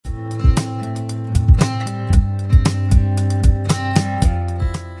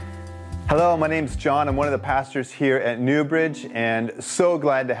Hello, my name's John. I'm one of the pastors here at Newbridge, and so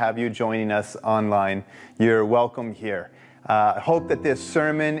glad to have you joining us online. You're welcome here. I hope that this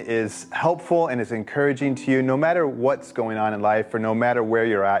sermon is helpful and is encouraging to you, no matter what's going on in life or no matter where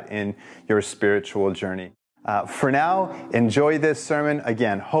you're at in your spiritual journey. For now, enjoy this sermon.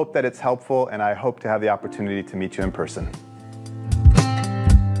 Again, hope that it's helpful, and I hope to have the opportunity to meet you in person.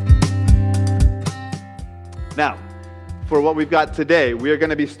 Now, for what we've got today, we are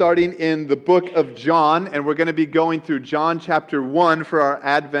going to be starting in the book of John, and we're going to be going through John chapter 1 for our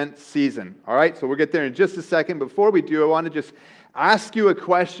Advent season. All right, so we'll get there in just a second. Before we do, I want to just ask you a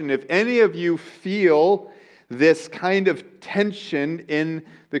question. If any of you feel this kind of tension in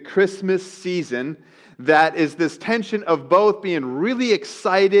the Christmas season, that is this tension of both being really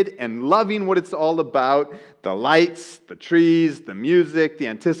excited and loving what it's all about, the lights, the trees, the music, the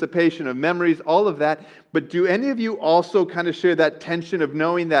anticipation of memories, all of that. But do any of you also kind of share that tension of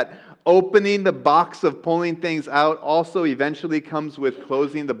knowing that opening the box of pulling things out also eventually comes with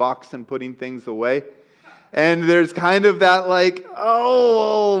closing the box and putting things away? And there's kind of that like,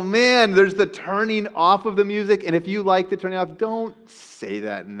 oh man, there's the turning off of the music. And if you like the turning off, don't say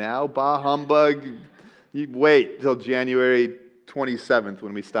that now, bah humbug. You wait till January 27th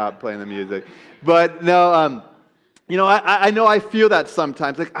when we stop playing the music. But no, I know I feel that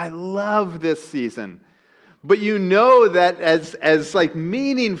sometimes. Like, I love this season. But you know that as like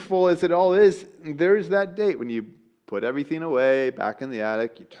meaningful as it all is, there's that date when you put everything away, back in the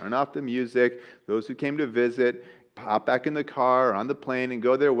attic, you turn off the music, those who came to visit, hop back in the car or on the plane and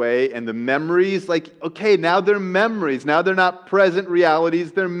go their way, and the memories, like, okay, now they're memories. Now they're not present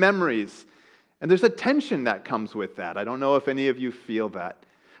realities, they're memories. And there's a tension that comes with that. I don't know if any of you feel that.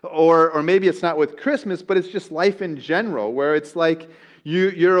 Or maybe it's not with Christmas, but it's just life in general, where it's like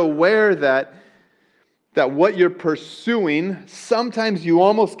you're aware that what you're pursuing, sometimes you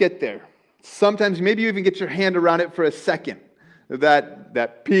almost get there. Sometimes maybe you even get your hand around it for a second.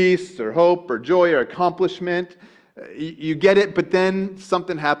 That peace or hope or joy or accomplishment, you get it, but then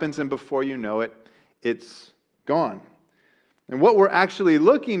something happens and before you know it, it's gone. And what we're actually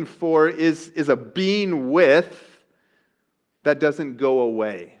looking for is a being with that doesn't go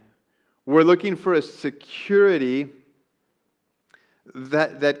away. We're looking for a security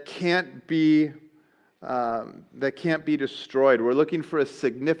that can't be destroyed. We're looking for a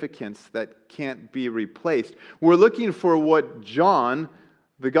significance that can't be replaced. We're looking for what John,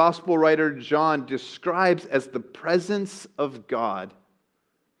 the gospel writer John, describes as the presence of God,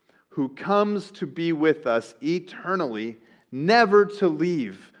 who comes to be with us eternally, never to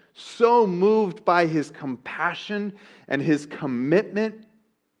leave, so moved by his compassion and his commitment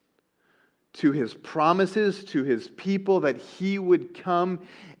to his promises, to his people, that he would come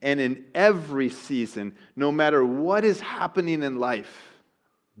and in every season, no matter what is happening in life,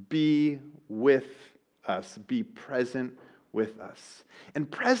 be with us, be present with us.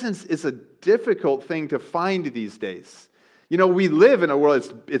 And presence is a difficult thing to find these days. You know, we live in a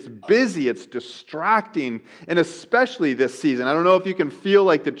world, it's busy, it's distracting, and especially this season. I don't know if you can feel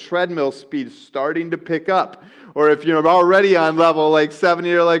like the treadmill speed starting to pick up, or if you're already on level like 70,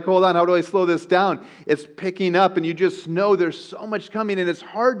 you're like, hold on, how do I slow this down? It's picking up, and you just know there's so much coming, and it's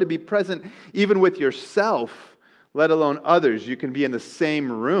hard to be present even with yourself, let alone others. You can be in the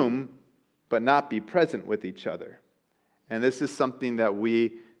same room, but not be present with each other. And this is something that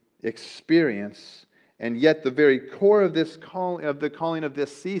we experience. And yet the very core of this the calling of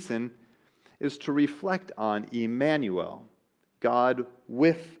this season is to reflect on Emmanuel, God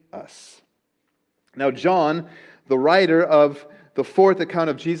with us. Now John, the writer of the fourth account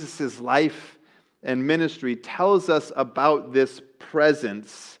of Jesus' life and ministry, tells us about this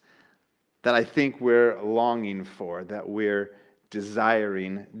presence that I think we're longing for, that we're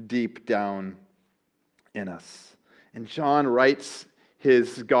desiring deep down in us. And John writes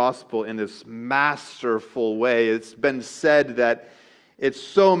his gospel in this masterful way. It's been said that it's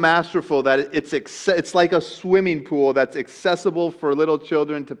so masterful that it's like a swimming pool that's accessible for little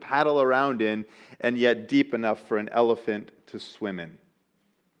children to paddle around in, and yet deep enough for an elephant to swim in.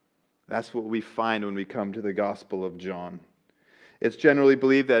 That's what we find when we come to the Gospel of John. It's generally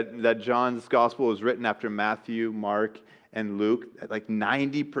believed that John's gospel was written after Matthew, Mark, and Luke. Like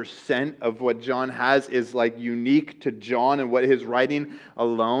 90% of what John has is like unique to John and what his writing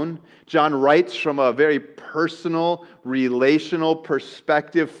alone. John writes from a very personal, relational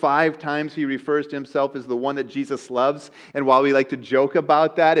perspective. 5 times he refers to himself as the one that Jesus loves. And while we like to joke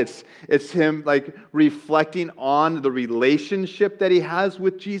about that, it's him like reflecting on the relationship that he has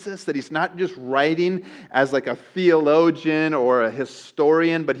with Jesus, that he's not just writing as like a theologian or a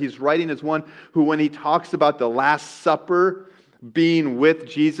historian, but he's writing as one who, when he talks about the Last Supper, being with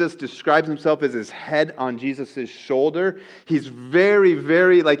Jesus, describes himself as his head on Jesus' shoulder. He's very,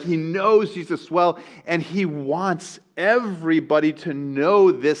 very, he knows Jesus well, and he wants everybody to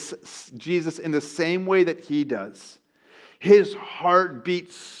know this Jesus in the same way that he does. His heart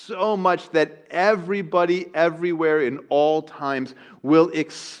beats so much that everybody, everywhere, in all times will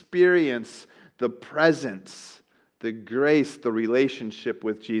experience the presence, the grace, the relationship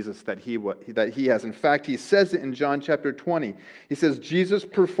with Jesus that he has. In fact, he says it in John chapter 20. He says, Jesus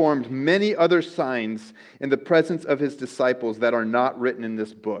performed many other signs in the presence of his disciples that are not written in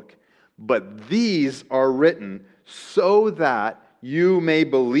this book. But these are written so that you may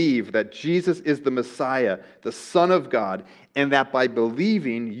believe that Jesus is the Messiah, the Son of God, and that by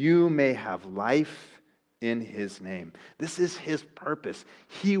believing you may have life in his name. This is his purpose.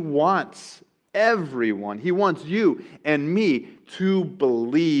 He wants everyone, he wants you and me to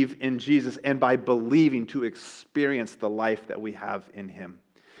believe in Jesus, and by believing to experience the life that we have in him.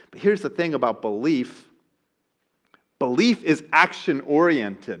 But here's the thing about belief. Belief is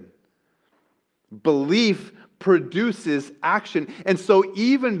action-oriented. Belief produces action. And so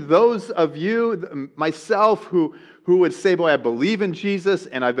even those of you, myself, who would say, boy, I believe in Jesus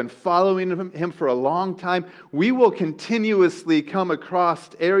and I've been following him for a long time, we will continuously come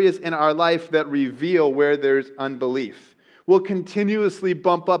across areas in our life that reveal where there's unbelief. We'll continuously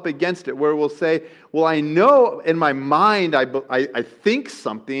bump up against it, where we'll say, well, I know in my mind, I think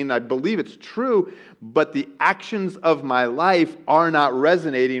something, I believe it's true, but the actions of my life are not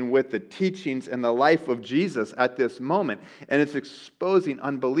resonating with the teachings and the life of Jesus at this moment. And it's exposing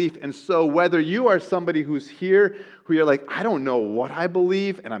unbelief. And so whether you are somebody who's here, who you're like, I don't know what I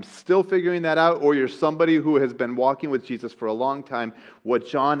believe, and I'm still figuring that out, or you're somebody who has been walking with Jesus for a long time, what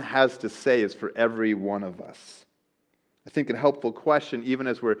John has to say is for every one of us. I think a helpful question, even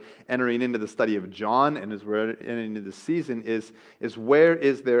as we're entering into the study of John and as we're entering into the season, is where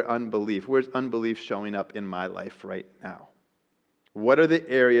is there unbelief? Where's unbelief showing up in my life right now? What are the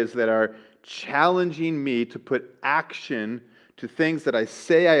areas that are challenging me to put action to things that I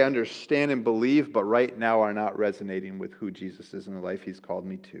say I understand and believe, but right now are not resonating with who Jesus is in the life he's called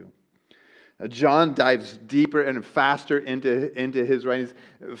me to? John dives deeper and faster into his writings,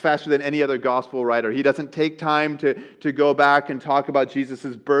 faster than any other gospel writer. He doesn't take time to go back and talk about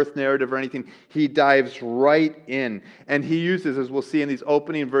Jesus' birth narrative or anything. He dives right in. And he uses, as we'll see in these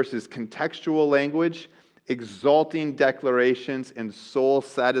opening verses, contextual language, exalting declarations, and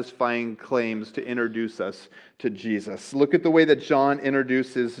soul-satisfying claims to introduce us to Jesus. Look at the way that John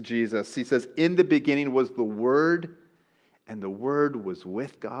introduces Jesus. He says, in the beginning was the Word, and the Word was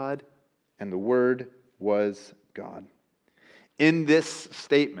with God, and the Word was God. In this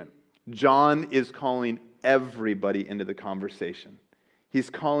statement, John is calling everybody into the conversation. He's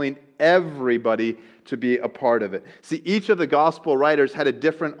calling everybody to be a part of it. See, each of the gospel writers had a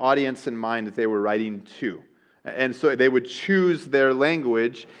different audience in mind that they were writing to. And so they would choose their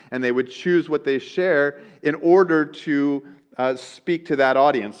language and they would choose what they share in order to speak to that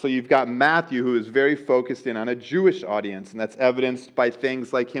audience. So you've got Matthew, who is very focused in on a Jewish audience, and that's evidenced by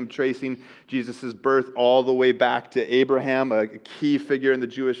things like him tracing Jesus' birth all the way back to Abraham, a key figure in the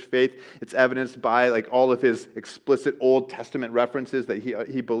Jewish faith. It's evidenced by all of his explicit Old Testament references that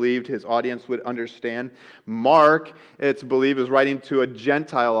he believed his audience would understand. Mark, it's believed, is writing to a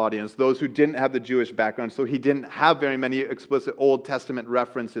Gentile audience, those who didn't have the Jewish background, so he didn't have very many explicit Old Testament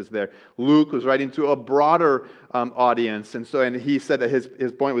references there. Luke was writing to a broader audience, and he said that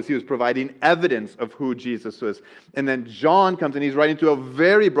his point was he was providing evidence of who Jesus was. And then John comes and he's writing to a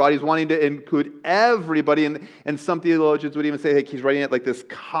very broad, he's wanting to include everybody, and some theologians would even say, hey, he's writing at this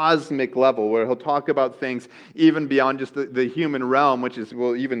cosmic level where he'll talk about things even beyond just the human realm, which is,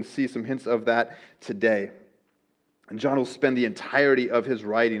 we'll even see some hints of that today. And John will spend the entirety of his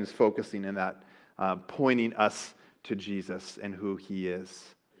writings focusing in that, pointing us to Jesus and who he is.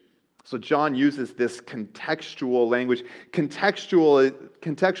 So John uses this contextual language.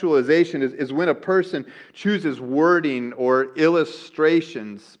 Contextualization is when a person chooses wording or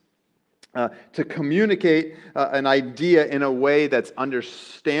illustrations to communicate an idea in a way that's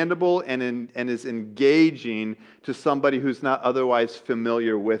understandable and is engaging to somebody who's not otherwise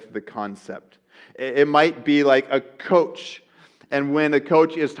familiar with the concept. It might be like a coach. And when a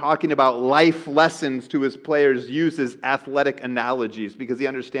coach is talking about life lessons to his players, uses athletic analogies because he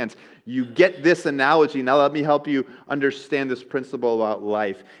understands you get this analogy. Now let me help you understand this principle about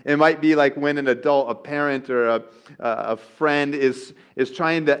life. It might be like when an adult, a parent or a friend is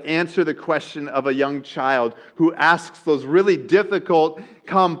trying to answer the question of a young child who asks those really difficult,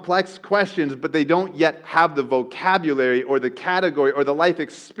 complex questions, but they don't yet have the vocabulary or the category or the life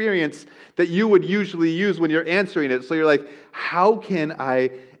experience that you would usually use when you're answering it. So you're like, how can I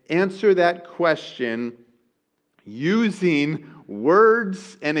answer that question using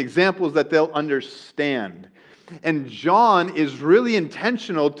words and examples that they'll understand? And John is really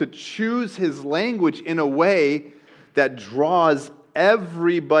intentional to choose his language in a way that draws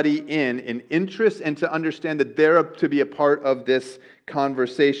everybody in interest and to understand that they're to be a part of this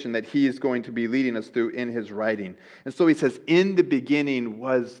conversation that he is going to be leading us through in his writing. And so he says, in the beginning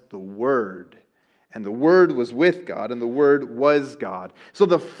was the Word, and the Word was with God, and the Word was God. So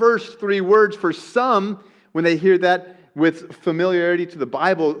the first three words, for some, when they hear that with familiarity to the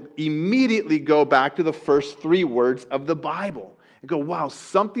Bible, immediately go back to the first three words of the Bible and go, wow,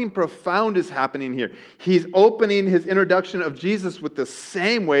 something profound is happening here. He's opening his introduction of Jesus with the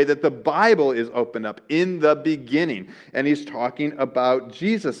same way that the Bible is opened up, in the beginning. And he's talking about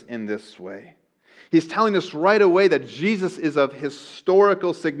Jesus in this way. He's telling us right away that Jesus is of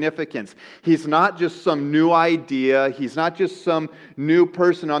historical significance. He's not just some new idea. He's not just some new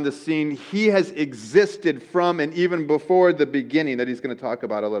person on the scene. He has existed from and even before the beginning, that he's going to talk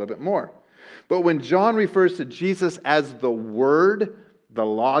about a little bit more. But when John refers to Jesus as the Word, the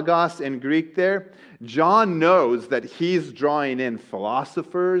Logos in Greek there, John knows that he's drawing in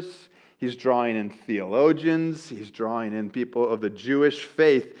philosophers, he's drawing in theologians, he's drawing in people of the Jewish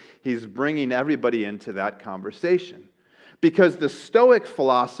faith. He's bringing everybody into that conversation. Because the Stoic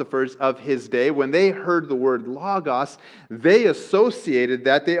philosophers of his day, when they heard the word logos, they associated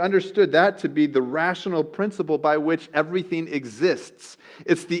that, they understood that to be the rational principle by which everything exists.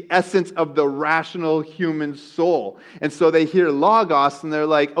 It's the essence of the rational human soul. And so they hear logos and they're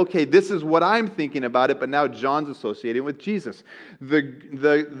like, okay, this is what I'm thinking about it, but now John's associating with Jesus.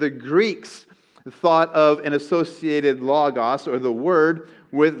 The Greeks thought of and associated logos, or the word,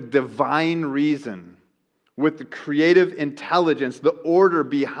 with divine reason, with the creative intelligence, the order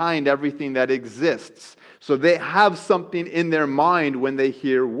behind everything that exists. So they have something in their mind when they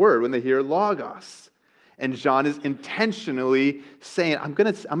hear word, when they hear logos. And John is intentionally saying, I'm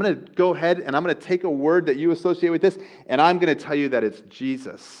going to go ahead and I'm going to take a word that you associate with this, and I'm going to tell you that it's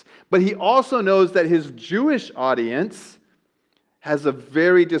Jesus. But he also knows that his Jewish audience has a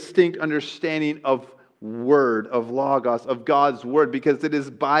very distinct understanding of word, of logos, of God's word, because it is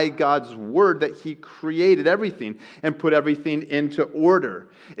by God's word that he created everything and put everything into order.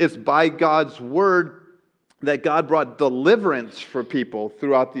 It's by God's word that God brought deliverance for people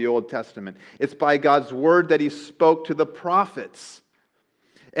throughout the Old Testament. It's by God's word that he spoke to the prophets.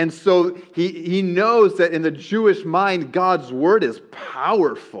 And so he knows that in the Jewish mind, God's word is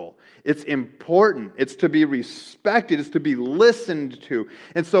powerful. It's important. It's to be respected. It's to be listened to.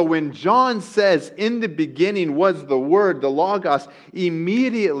 And so when John says, in the beginning was the Word, the Logos,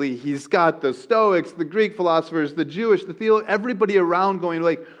 immediately he's got the Stoics, the Greek philosophers, the Jewish, the theologians, everybody around going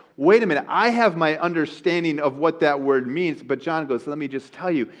like, wait a minute, I have my understanding of what that word means. But John goes, let me just tell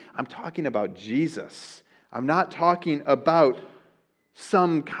you, I'm talking about Jesus. I'm not talking about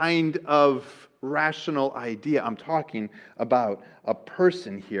some kind of rational idea. I'm talking about a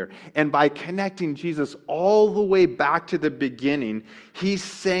person here. And by connecting Jesus all the way back to the beginning, he's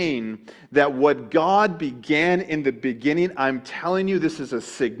saying that what God began in the beginning, I'm telling you, this is a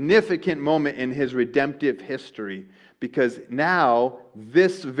significant moment in his redemptive history. Because now,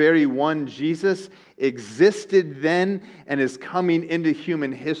 this very one, Jesus, existed then and is coming into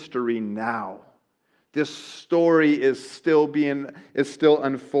human history now. This story is still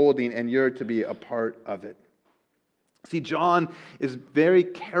unfolding, and you're to be a part of it. See, John is very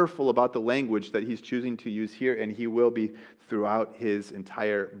careful about the language that he's choosing to use here, and he will be throughout his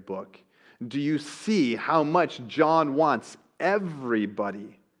entire book. Do you see how much John wants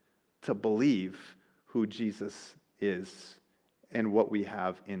everybody to believe who Jesus is and what we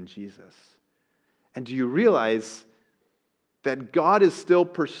have in Jesus? And do you realize that God is still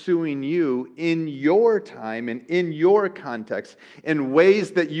pursuing you in your time and in your context in ways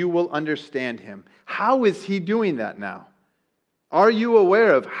that you will understand him? How is he doing that now? Are you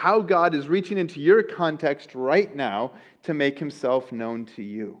aware of how God is reaching into your context right now to make himself known to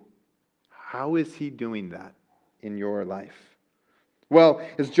you? How is he doing that in your life? Well,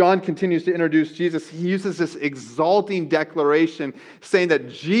 as John continues to introduce Jesus, he uses this exalting declaration saying that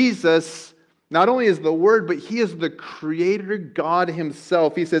Jesus not only is the Word, but he is the Creator God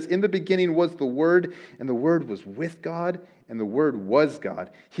himself. He says, in the beginning was the Word, and the Word was with God, and the Word was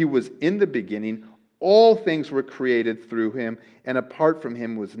God. He was in the beginning. All things were created through him, and apart from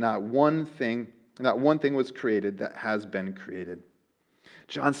him was not one thing was created that has been created.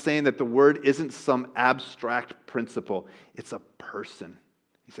 John's saying that the Word isn't some abstract principle. It's a person.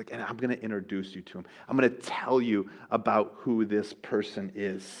 He's like, and I'm going to introduce you to him. I'm going to tell you about who this person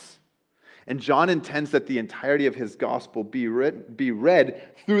is. And John intends that the entirety of his gospel be read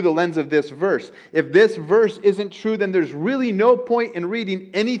through the lens of this verse. If this verse isn't true, then there's really no point in reading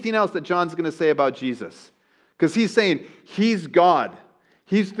anything else that John's going to say about Jesus. Because he's saying he's God.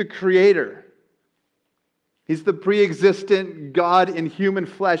 He's the creator. He's the pre-existent God in human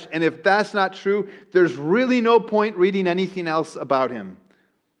flesh. And if that's not true, there's really no point reading anything else about him.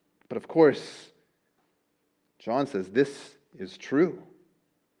 But of course, John says this is true.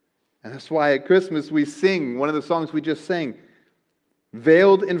 And that's why at Christmas we sing one of the songs we just sang.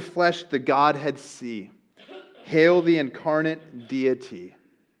 Veiled in flesh the Godhead see. Hail the incarnate deity.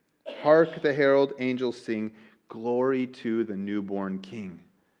 Hark the herald angels sing. Glory to the newborn King.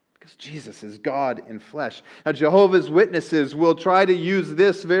 Because Jesus is God in flesh. Now Jehovah's Witnesses will try to use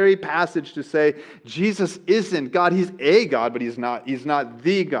this very passage to say Jesus isn't God. He's a God, but he's not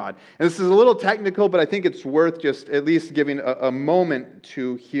the God. And this is a little technical, but I think it's worth just at least giving a moment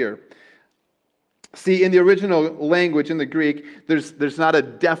to hear. See, in the original language, in the Greek, there's not a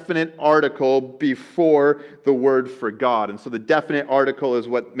definite article before the word for God. And so the definite article is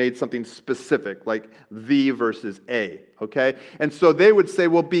what made something specific, like the versus a, okay? And so they would say,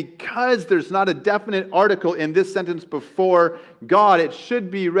 well, because there's not a definite article in this sentence before God, it should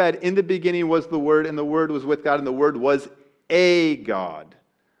be read, in the beginning was the Word, and the Word was with God, and the Word was a God,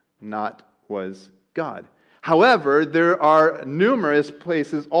 not was God. However, there are numerous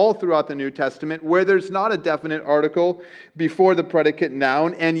places all throughout the New Testament where there's not a definite article before the predicate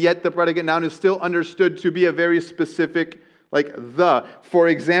noun, and yet the predicate noun is still understood to be a very specific, like the. For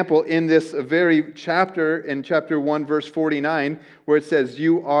example, in this very chapter, in chapter 1, verse 49, where it says,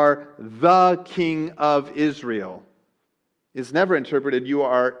 you are the King of Israel, is never interpreted, you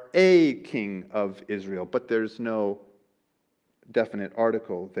are a King of Israel, but there's no definite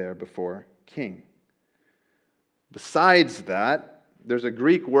article there before king. Besides that, there's a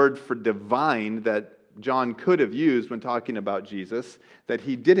Greek word for divine that John could have used when talking about Jesus that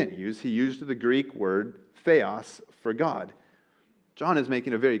he didn't use. He used the Greek word theos for God. John is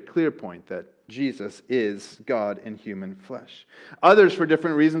making a very clear point that Jesus is God in human flesh. Others, for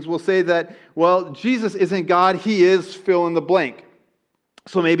different reasons, will say that, well, Jesus isn't God, he is fill in the blank.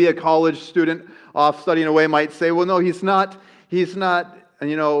 So maybe a college student off studying away might say, well, no, he's not, he's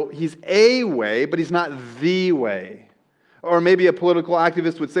a way, but he's not the way. Or maybe a political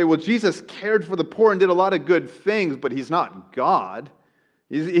activist would say, well, Jesus cared for the poor and did a lot of good things, but he's not God.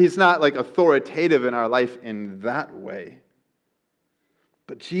 He's not like authoritative in our life in that way.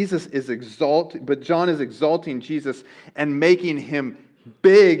 But John is exalting Jesus and making him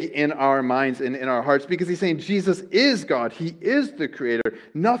big in our minds and in our hearts because he's saying Jesus is God. He is the creator.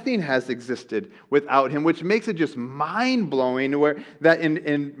 Nothing has existed without him, which makes it just mind-blowing where that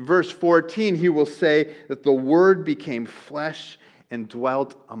in verse 14 he will say that the Word became flesh and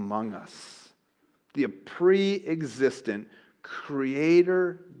dwelt among us. The pre-existent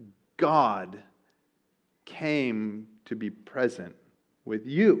creator God came to be present with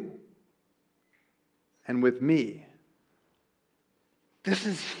you and with me. This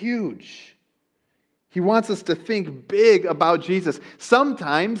is huge. He wants us to think big about Jesus.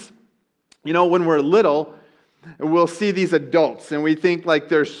 Sometimes, when we're little, we'll see these adults and we think like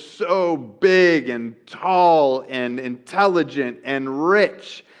they're so big and tall and intelligent and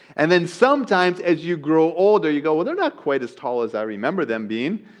rich. And then sometimes as you grow older, you go, well, they're not quite as tall as I remember them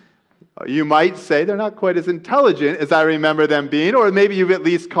being. You might say they're not quite as intelligent as I remember them being, or maybe you've at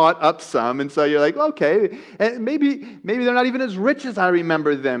least caught up some, and so you're like, okay, and maybe they're not even as rich as I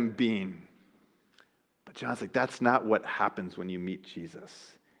remember them being. But John's like, that's not what happens when you meet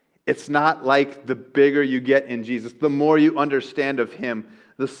Jesus. It's not like the bigger you get in Jesus, the more you understand of him,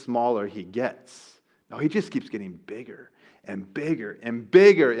 the smaller he gets. No, he just keeps getting bigger and bigger and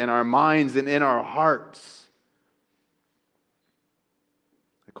bigger in our minds and in our hearts.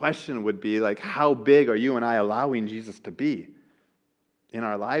 The question would be like, how big are you and I allowing Jesus to be in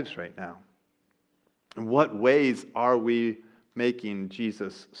our lives right now? In what ways are we making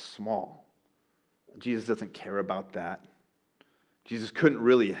Jesus small? Jesus doesn't care about that. Jesus couldn't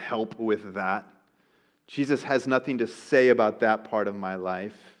really help with that. Jesus has nothing to say about that part of my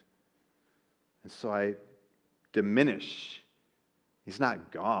life. And so I diminish. He's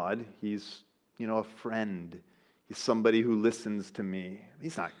not God. He's, a friend. He's somebody who listens to me.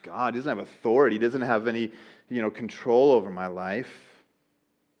 He's not God. He doesn't have authority. He doesn't have any, control over my life.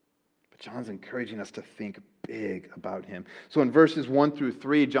 But John's encouraging us to think big about him. So in verses 1 through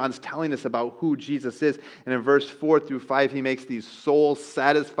 3, John's telling us about who Jesus is. And in verse 4 through 5, he makes these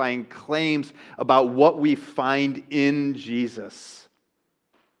soul-satisfying claims about what we find in Jesus.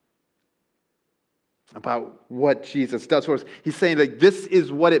 About what Jesus does for us. He's saying, this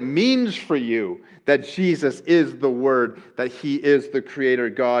is what it means for you that Jesus is the Word, that He is the Creator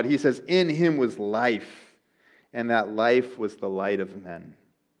God. He says, in Him was life, and that life was the light of men.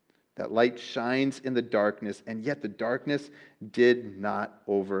 That light shines in the darkness, and yet the darkness did not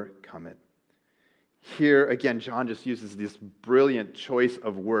overcome it. Here, again, John just uses this brilliant choice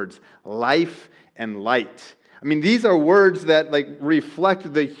of words, life and light. I mean, these are words that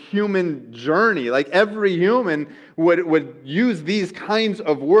reflect the human journey. Every human would use these kinds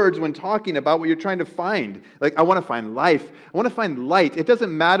of words when talking about what you're trying to find. I want to find life. I want to find light. It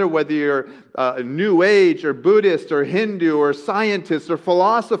doesn't matter whether you're New Age or Buddhist or Hindu or scientist or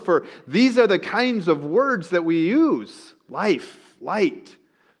philosopher. These are the kinds of words that we use. Life, light,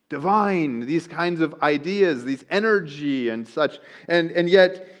 divine, these kinds of ideas, these energy and such. And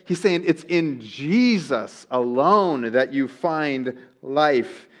yet, he's saying it's in Jesus alone that you find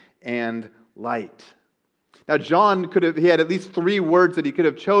life and light. Now, John he had at least 3 words that he could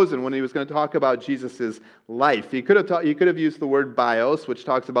have chosen when he was going to talk about Jesus' life. He could have used the word bios, which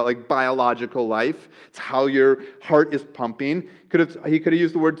talks about biological life. It's how your heart is pumping. He could have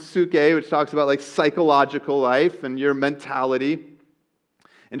used the word suke, which talks about psychological life and your mentality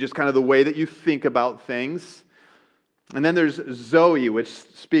and just kind of the way that you think about things. And then there's Zoe, which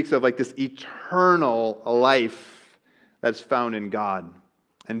speaks of this eternal life that's found in God.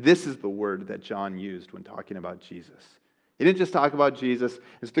 And this is the word that John used when talking about Jesus. He didn't just talk about Jesus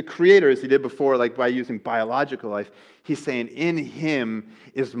as the Creator, as he did before, by using biological life. He's saying in Him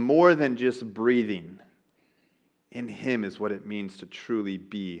is more than just breathing. In Him is what it means to truly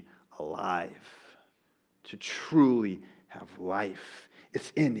be alive, to truly have life.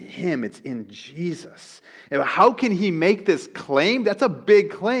 It's in Him. It's in Jesus. And how can he make this claim? That's a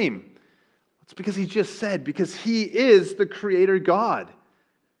big claim. It's because he just said, because He is the Creator God.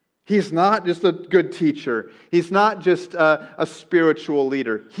 He's not just a good teacher. He's not just a spiritual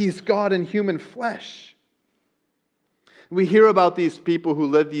leader. He's God in human flesh. We hear about these people who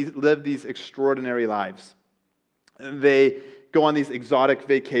live these extraordinary lives. They go on these exotic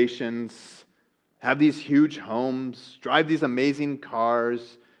vacations, have these huge homes, drive these amazing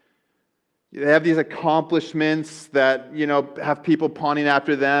cars. They have these accomplishments that, have people pawning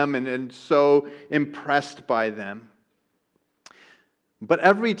after them and so impressed by them. But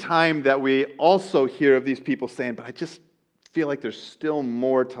every time that we also hear of these people saying, but I just feel like there's still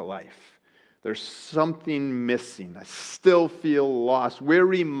more to life. There's something missing. I still feel lost. We're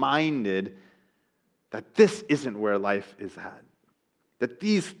reminded that this isn't where life is at. That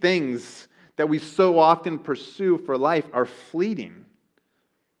these things that we so often pursue for life are fleeting.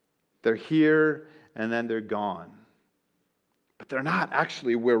 They're here and then they're gone. But they're not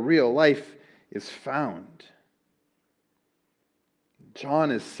actually where real life is found.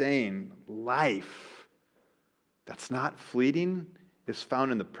 John is saying life that's not fleeting is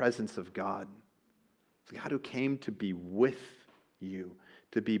found in the presence of God. It's God who came to be with you,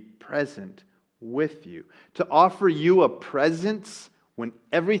 to be present with you, to offer you a presence when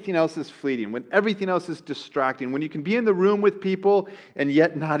everything else is fleeting, when everything else is distracting, when you can be in the room with people and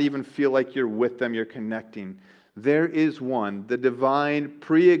yet not even feel like you're with them, you're connecting. There is one, the divine,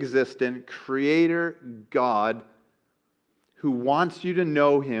 pre-existent, Creator God, who wants you to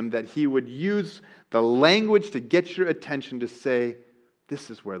know Him, that He would use the language to get your attention to say, this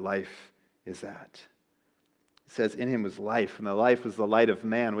is where life is at. It says, in Him was life, and the life was the light of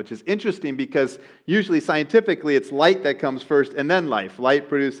man, which is interesting because usually scientifically it's light that comes first and then life. Light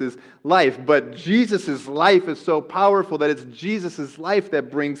produces life, but Jesus' life is so powerful that it's Jesus' life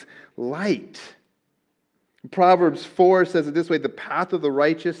that brings light. Proverbs 4 says it this way, the path of the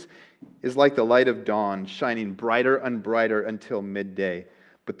righteous is like the light of dawn, shining brighter and brighter until midday.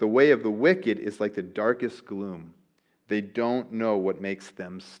 But the way of the wicked is like the darkest gloom. They don't know what makes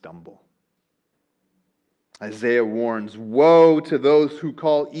them stumble. Isaiah warns, woe to those who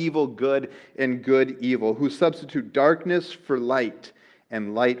call evil good and good evil, who substitute darkness for light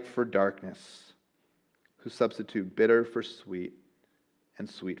and light for darkness, who substitute bitter for sweet and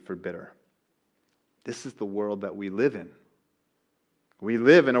sweet for bitter. This is the world that we live in. We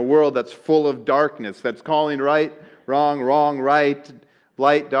live in a world that's full of darkness, that's calling right, wrong, wrong, right,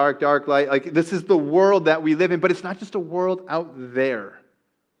 light, dark, dark, light. This is the world that we live in, but it's not just a world out there.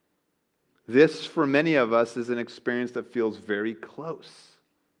 This, for many of us, is an experience that feels very close.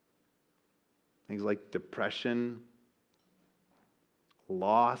 Things like depression,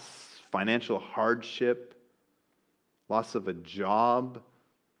 loss, financial hardship, loss of a job,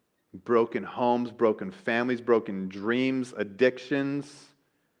 broken homes, broken families, broken dreams, addictions.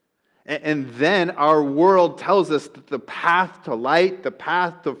 And then our world tells us that the path to light, the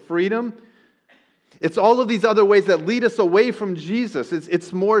path to freedom, it's all of these other ways that lead us away from Jesus.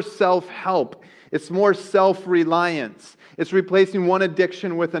 It's more self-help. It's more self-reliance. It's replacing one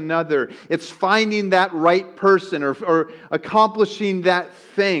addiction with another. It's finding that right person or accomplishing that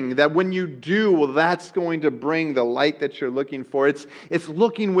thing that when you do, well, that's going to bring the light that you're looking for. It's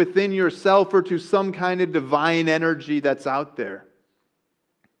looking within yourself or to some kind of divine energy that's out there.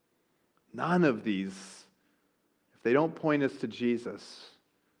 None of these, if they don't point us to Jesus,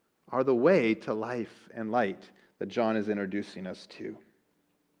 are the way to life and light that John is introducing us to.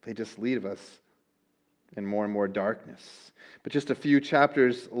 They just lead us in more and more darkness. But just a few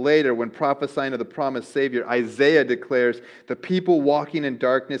chapters later, when prophesying of the promised Savior, Isaiah declares, "The people walking in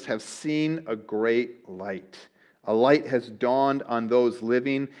darkness have seen a great light. A light has dawned on those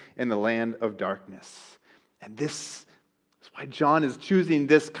living in the land of darkness." And this is why John is choosing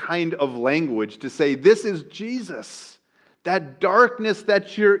this kind of language to say, this is Jesus. That darkness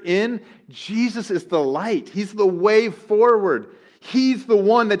that you're in, Jesus is the light. He's the way forward. He's the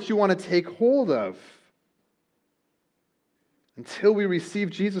one that you want to take hold of. Until we receive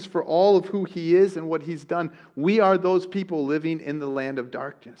Jesus for all of who He is and what He's done, we are those people living in the land of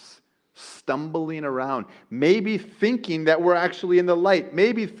darkness, stumbling around, maybe thinking that we're actually in the light,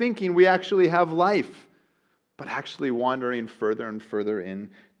 maybe thinking we actually have life, but actually wandering further and further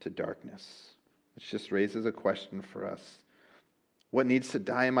into darkness. Which just raises a question for us. What needs to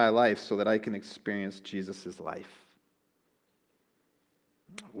die in my life so that I can experience Jesus' life?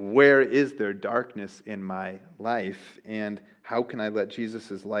 Where is there darkness in my life? And how can I let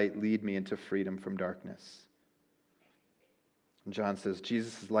Jesus' light lead me into freedom from darkness? And John says,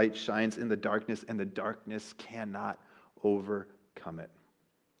 Jesus' light shines in the darkness, and the darkness cannot overcome it.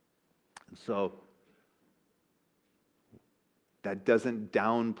 And so, that doesn't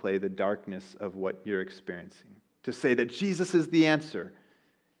downplay the darkness of what you're experiencing. To say that Jesus is the answer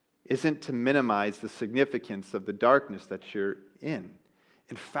isn't to minimize the significance of the darkness that you're in.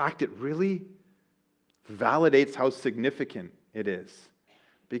 In fact, it really validates how significant it is.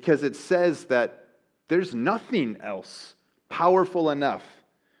 Because it says that there's nothing else powerful enough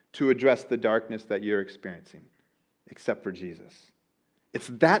to address the darkness that you're experiencing except for Jesus. It's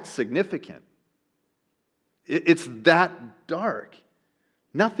that significant. It's that dark.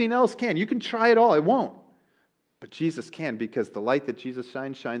 Nothing else can. You can try it all. It won't. But Jesus can, because the light that Jesus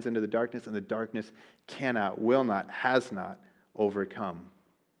shines into the darkness, and the darkness cannot, will not, has not overcome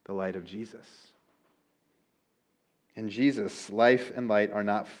the light of Jesus. In Jesus, life and light are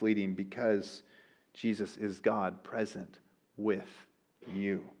not fleeting because Jesus is God present with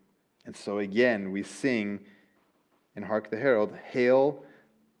you. And so again, we sing in Hark the Herald, "Hail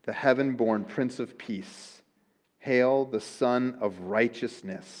the heaven-born Prince of Peace. Hail the Son of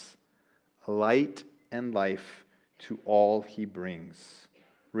Righteousness. Light and life to all He brings,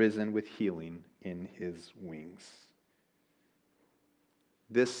 risen with healing in His wings."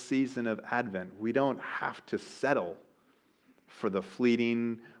 This season of Advent, we don't have to settle for the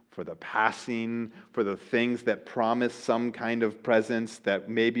fleeting, for the passing, for the things that promise some kind of presence that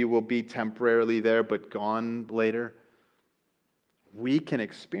maybe will be temporarily there but gone later. We can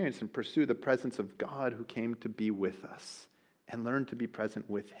experience and pursue the presence of God who came to be with us and learn to be present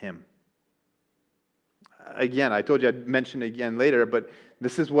with Him. Again, I told you I'd mention it again later, but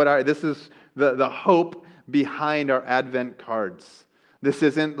this is the hope behind our Advent cards. This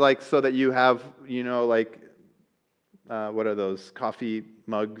isn't like so that you have, what are those coffee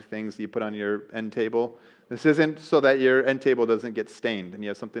mug things that you put on your end table? This isn't so that your end table doesn't get stained and you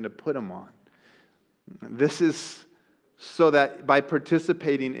have something to put them on. This is so that by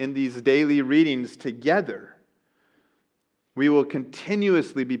participating in these daily readings together, we will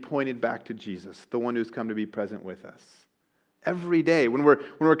continuously be pointed back to Jesus, the one who's come to be present with us. Every day, when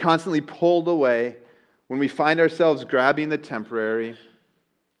we're constantly pulled away, when we find ourselves grabbing the temporary,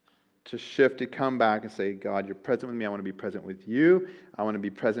 to shift, to come back and say, God, you're present with me. I want to be present with you. I want to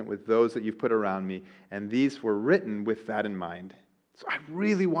be present with those that you've put around me. And these were written with that in mind. So I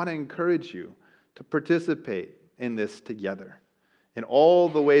really want to encourage you to participate in this together in all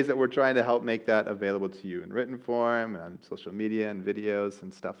the ways that we're trying to help make that available to you in written form, and on social media and videos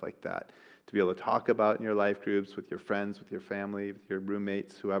and stuff like that, to be able to talk about in your life groups with your friends, with your family, with your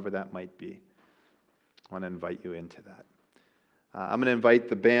roommates, whoever that might be. I want to invite you into that. I'm going to invite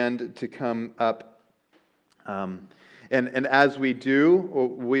the band to come up. And as we do,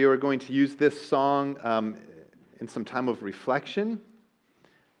 we are going to use this song in some time of reflection,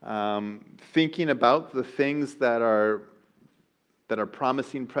 thinking about the things that are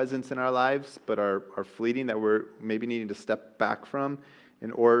promising presence in our lives, but are fleeting, that we're maybe needing to step back from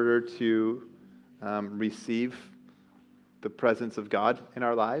in order to receive the presence of God in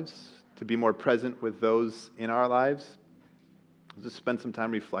our lives, to be more present with those in our lives. Just spend some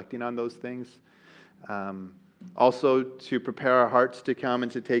time reflecting on those things. Also, to prepare our hearts to come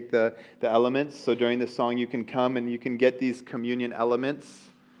and to take the elements. So during the song, you can come and you can get these communion elements,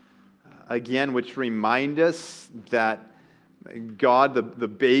 again, which remind us that God, the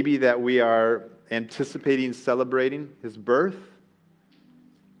baby that we are anticipating, celebrating, his birth,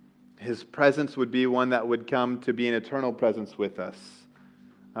 his presence would be one that would come to be an eternal presence with us,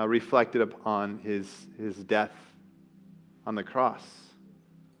 reflected upon his death on the cross.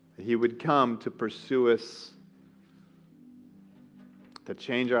 He would come to pursue us, to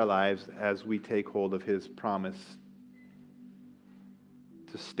change our lives as we take hold of his promise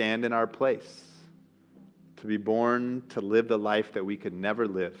to stand in our place, to be born to live the life that we could never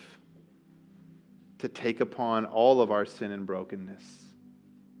live, to take upon all of our sin and brokenness,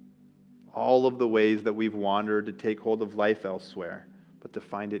 all of the ways that we've wandered to take hold of life elsewhere, but to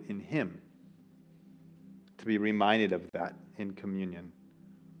find it in him, to be reminded of that in communion,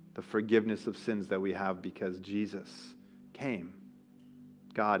 the forgiveness of sins that we have because Jesus came,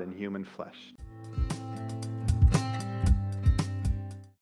 God in human flesh.